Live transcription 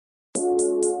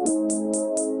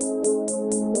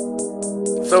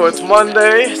So it's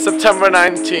Monday, September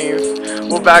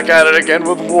 19th. We're back at it again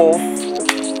with Wolf.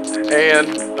 And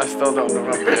I still don't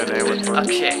remember your name.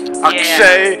 Akshay.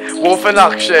 Akshay. Yeah. Wolf and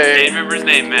Akshay. Can't remember his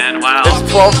name, man. Wow. It's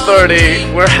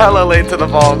 12:30. We're hella late to the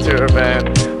volunteer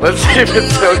event. Let's see if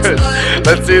it's still good.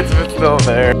 Let's see if it's still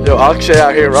there. Yo, Akshay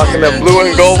out here rocking that blue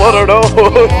and gold. What are those?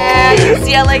 Yeah,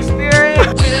 UCLA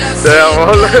spirit. Damn,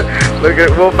 look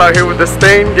at Wolf out here with the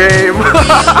stain game.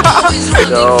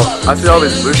 Yo, I see all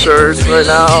these blue shirts right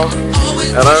now,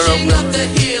 and I don't know.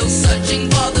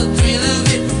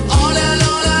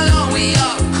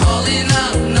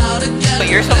 But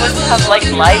you're supposed to have like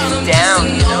life down,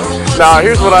 you know? Nah,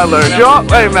 here's what I learned. Yo,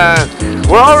 hey man,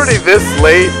 we're already this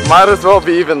late. Might as well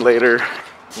be even later.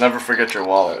 Never forget your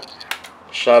wallet.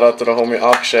 Shout out to the homie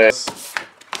Akshay.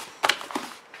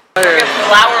 Get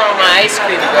flour on my ice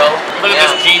cream, bro. Look at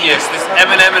this genius, this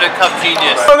M&M in a cup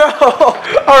genius. Oh no,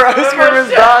 our ice cream is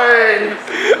dying.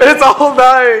 It's all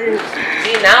dying.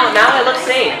 See, now I look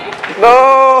sane.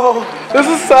 No, this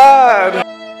is sad.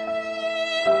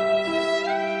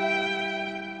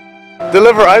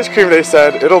 Deliver ice cream, they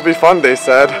said. It'll be fun, they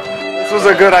said. This was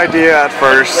a good idea at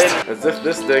first. As if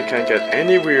this day can't get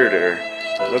any weirder.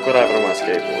 Look what happened on my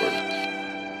skateboard.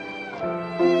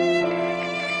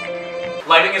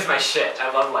 Lighting is my shit.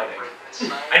 I love lighting.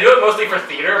 I do it mostly for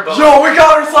theater, but yo, we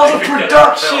got ourselves a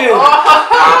production!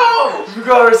 Oh! We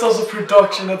got ourselves a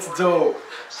production, that's dope.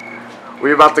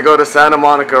 We about to go to Santa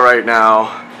Monica right now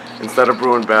instead of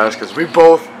Bruin Bash because we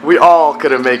all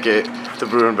couldn't make it to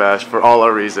Bruin Bash for all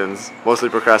our reasons, mostly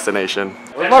procrastination.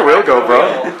 Where'd my wheel go,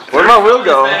 bro? Where'd my wheel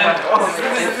go?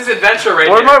 This is adventure right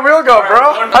Where'd my wheel go,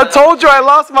 bro? I told you I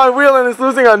lost my wheel and it's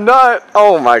losing a nut.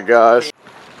 Oh my gosh.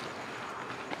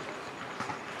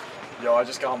 Yo, I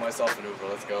just got myself an Uber.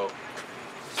 Let's go.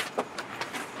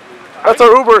 That's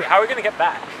our Uber. How are we gonna get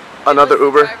back? Another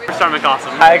Uber. Superstar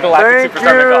McAwesome. Hi, Galactic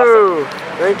Superstar McAwesome.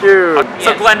 Thank you.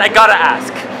 So Glenn, I gotta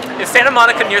ask, is Santa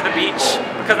Monica near the beach?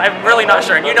 Because I'm really not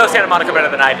sure, and you know Santa Monica better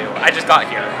than I do. I just got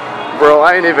here. Bro,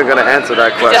 I ain't even gonna answer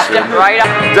that question. Right up.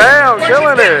 Damn,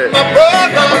 killing it.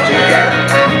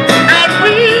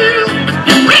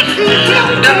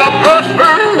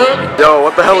 Yo,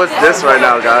 what the hell is this right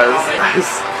now, guys?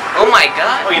 Oh my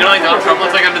god. Oh, you know like Donald Trump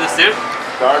looks like under the suit?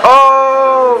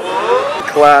 Oh!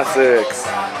 Classics.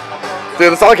 Dude,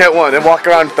 let's all get one and walk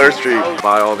around 3rd Street.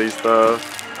 Buy all these stuff.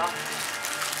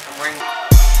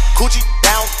 Coochie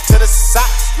down to the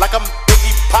socks like I'm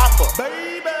Biggie Papa.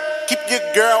 Baby. Keep your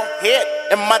girl head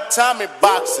in my Tommy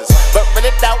boxes. But rent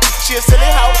it out, she a silly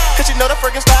hoe. Cause she know the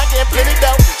friggin' style getting plenty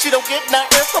dough. She don't get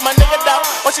nothing from my nigga though.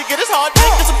 All she get is hard dick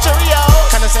and some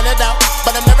Cheerios. Kinda send it out,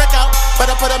 but I'm never out.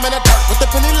 But I put them in the dirt with the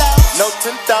penny low. No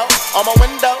tint though, on my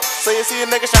window. So you see a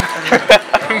nigga shot.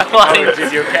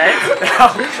 Is you okay?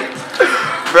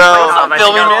 Bro,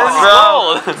 Filming this?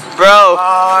 bro.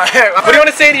 What do you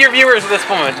want to say to your viewers at this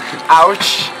point?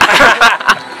 Ouch.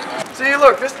 See,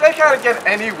 look, this day can't get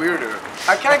any weirder.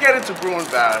 I can't get into Bruin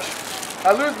Bash.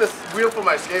 I lose this wheel for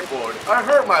my skateboard. I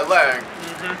hurt my leg.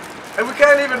 And we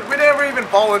never even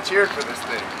volunteered for this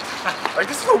thing. Like,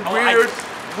 this is a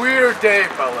weird day,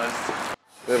 fellas.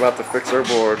 They're about to fix our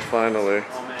board, finally.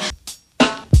 Oh, man.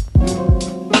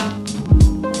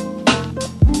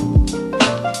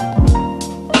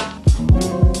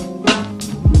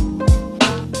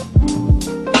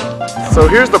 So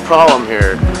here's the problem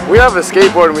here. We have a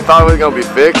skateboard and we thought it was gonna be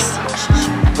fixed,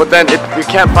 but then we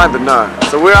can't find the nut.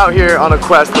 So we're out here on a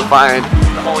quest to find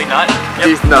The holy nut?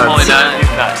 these nuts. Holy nut.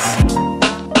 These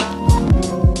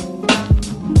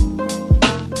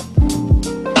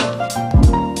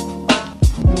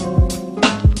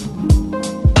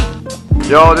nuts.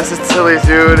 Yo, this is Tilly's,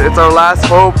 dude. It's our last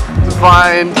hope to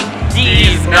find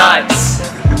These nuts.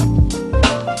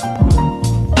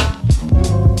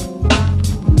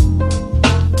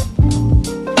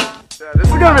 This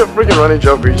is gonna be a freaking running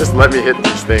joke where you just let me hit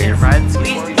these things.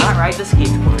 Please do not ride the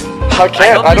skateboard. I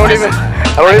can't. I don't even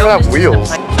have wheels.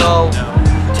 So,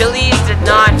 Tilly's did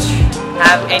not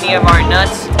have any of our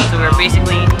nuts, so we're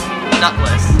basically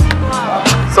nutless.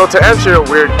 So to answer your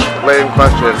weird, lame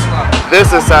question, this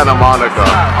is Santa Monica.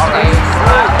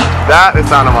 That is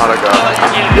Santa Monica.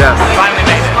 Yes. Finally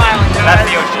made it. That's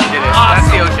the ocean. You did it. That's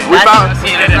the ocean.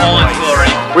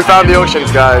 We found the oceans,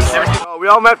 guys. We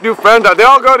all met new friends. They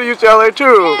all go to UCLA too.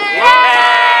 No,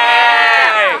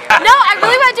 I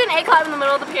really want to do an A clap in the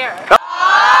middle of the pier. 1, 2, 3,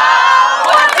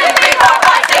 4,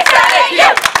 5, 6, 7,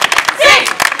 8,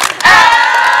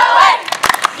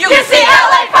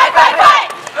 UCLA, fight, fight,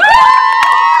 fight!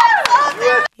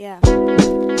 Yeah.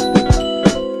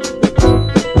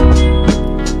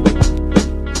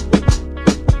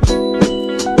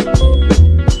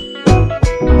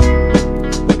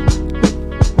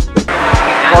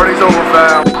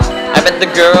 I bet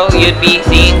the girl you'd be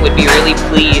seeing would be really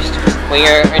pleased when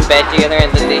you're in bed together,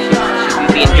 and then she sees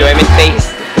the enjoyment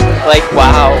face. Like,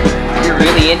 wow, you're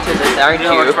really into this, aren't you?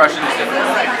 Expressions different.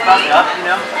 Fucked up, you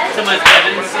know? Someone's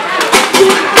Evans.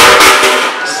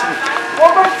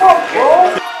 What the fuck,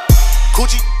 bro?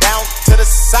 Coochie down to the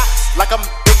socks like I'm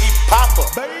Biggie Papa.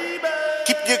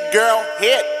 Keep your girl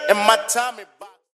head in my tummy.